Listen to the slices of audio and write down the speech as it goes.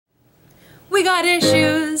got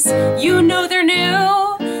issues, you know they're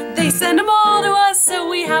new. They send them all to us, so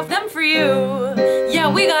we have them for you. Yeah,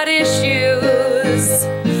 we got issues.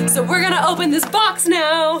 So we're gonna open this box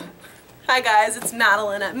now. Hi guys, it's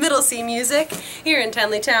Madeline at Middle C Music here in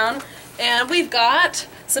Tenleytown, and we've got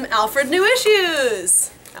some Alfred new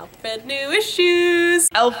issues. Alfred new issues.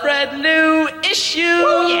 Alfred new issues.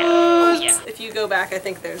 Oh yeah. Oh yeah. If you go back, I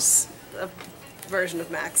think there's a version of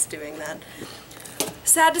Max doing that.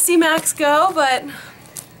 Sad to see Max go, but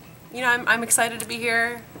you know, I'm excited to be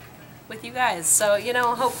here with you guys. So, you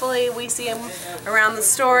know, hopefully we see him around the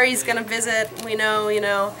store. He's gonna visit. We know, you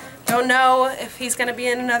know, don't know if he's gonna be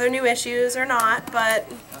in another new issues or not, but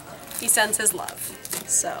he sends his love.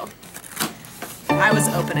 So, I was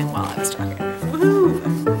opening while I was talking. Woohoo!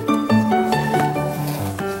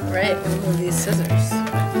 All right, I'm gonna move these scissors.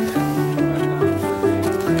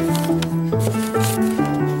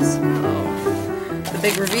 So, the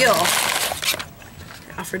big reveal.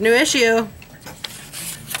 Alfred new issue.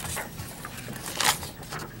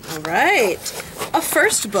 Alright, a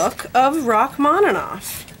first book of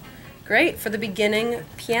Rachmaninoff. Great, for the beginning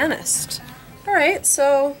pianist. Alright,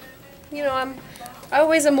 so, you know, I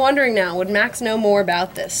always am wondering now, would Max know more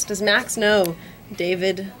about this? Does Max know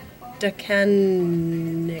David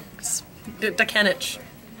Duchanich?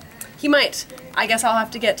 He might. I guess I'll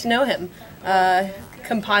have to get to know him.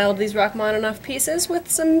 Compiled these Rachmaninoff pieces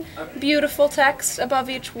with some beautiful text above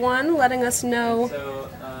each one, letting us know,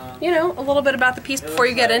 you know, a little bit about the piece before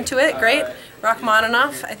you get into it. Great.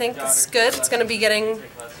 Rachmaninoff, I think it's good. It's going to be getting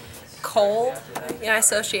cold. You know, I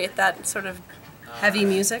associate that sort of heavy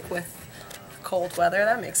music with cold weather.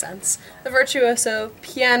 That makes sense. The Virtuoso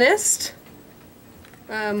Pianist.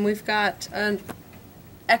 We've got an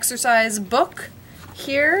exercise book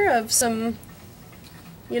here of some,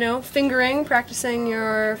 you know, fingering, practicing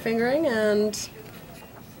your fingering and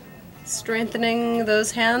strengthening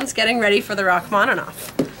those hands, getting ready for the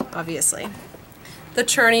Rachmaninoff, obviously. The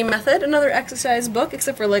Czerny Method, another exercise book,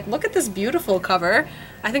 except for, like, look at this beautiful cover.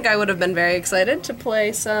 I think I would have been very excited to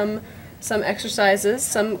play some exercises,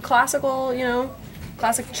 some classical, you know,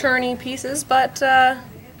 classic Czerny pieces, but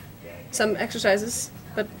some exercises.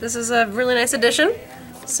 But this is a really nice addition.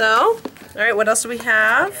 So, alright, what else do we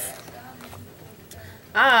have?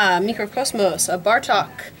 Mikrokosmos, a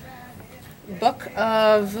Bartók book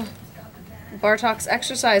of Bartók's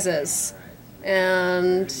exercises,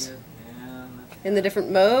 and in the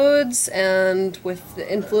different modes and with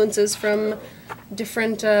the influences from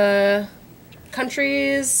different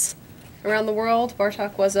countries around the world.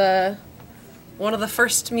 Bartók was one of the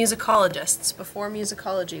first musicologists before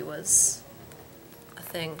musicology was a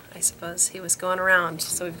thing, I suppose. He was going around.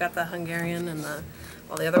 So we've got the Hungarian and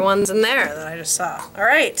all the other ones in there that I just saw. All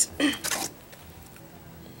right. I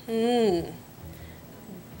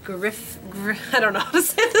don't know how to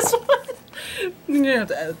say this one. I'm gonna have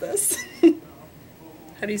to edit this.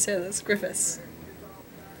 How do you say this? Griffiths.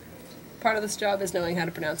 Part of this job is knowing how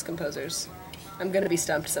to pronounce composers. I'm gonna be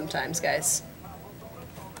stumped sometimes, guys.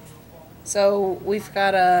 So we've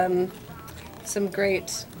got some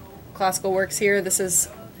great classical works here. This is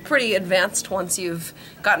pretty advanced. Once you've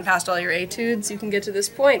gotten past all your etudes, you can get to this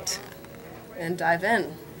point and dive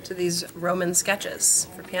in to these Roman sketches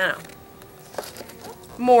for piano.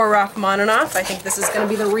 More Rachmaninoff. I think this is going to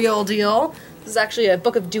be the real deal. This is actually a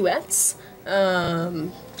book of duets.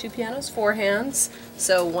 2 pianos, 4 hands.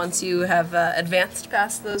 So once you have advanced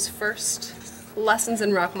past those first lessons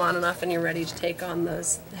in Rachmaninoff and you're ready to take on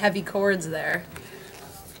those heavy chords there,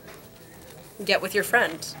 get with your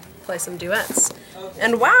friend. Play some duets.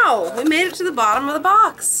 And wow, we made it to the bottom of the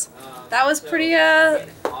box. That was pretty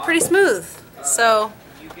smooth. So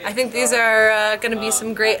I think these are going to be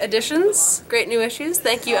some great additions, great new issues.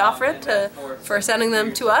 Thank you, Alfred, for sending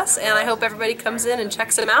them to us, and I hope everybody comes in and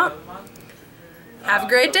checks them out. Have a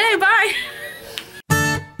great day. Bye.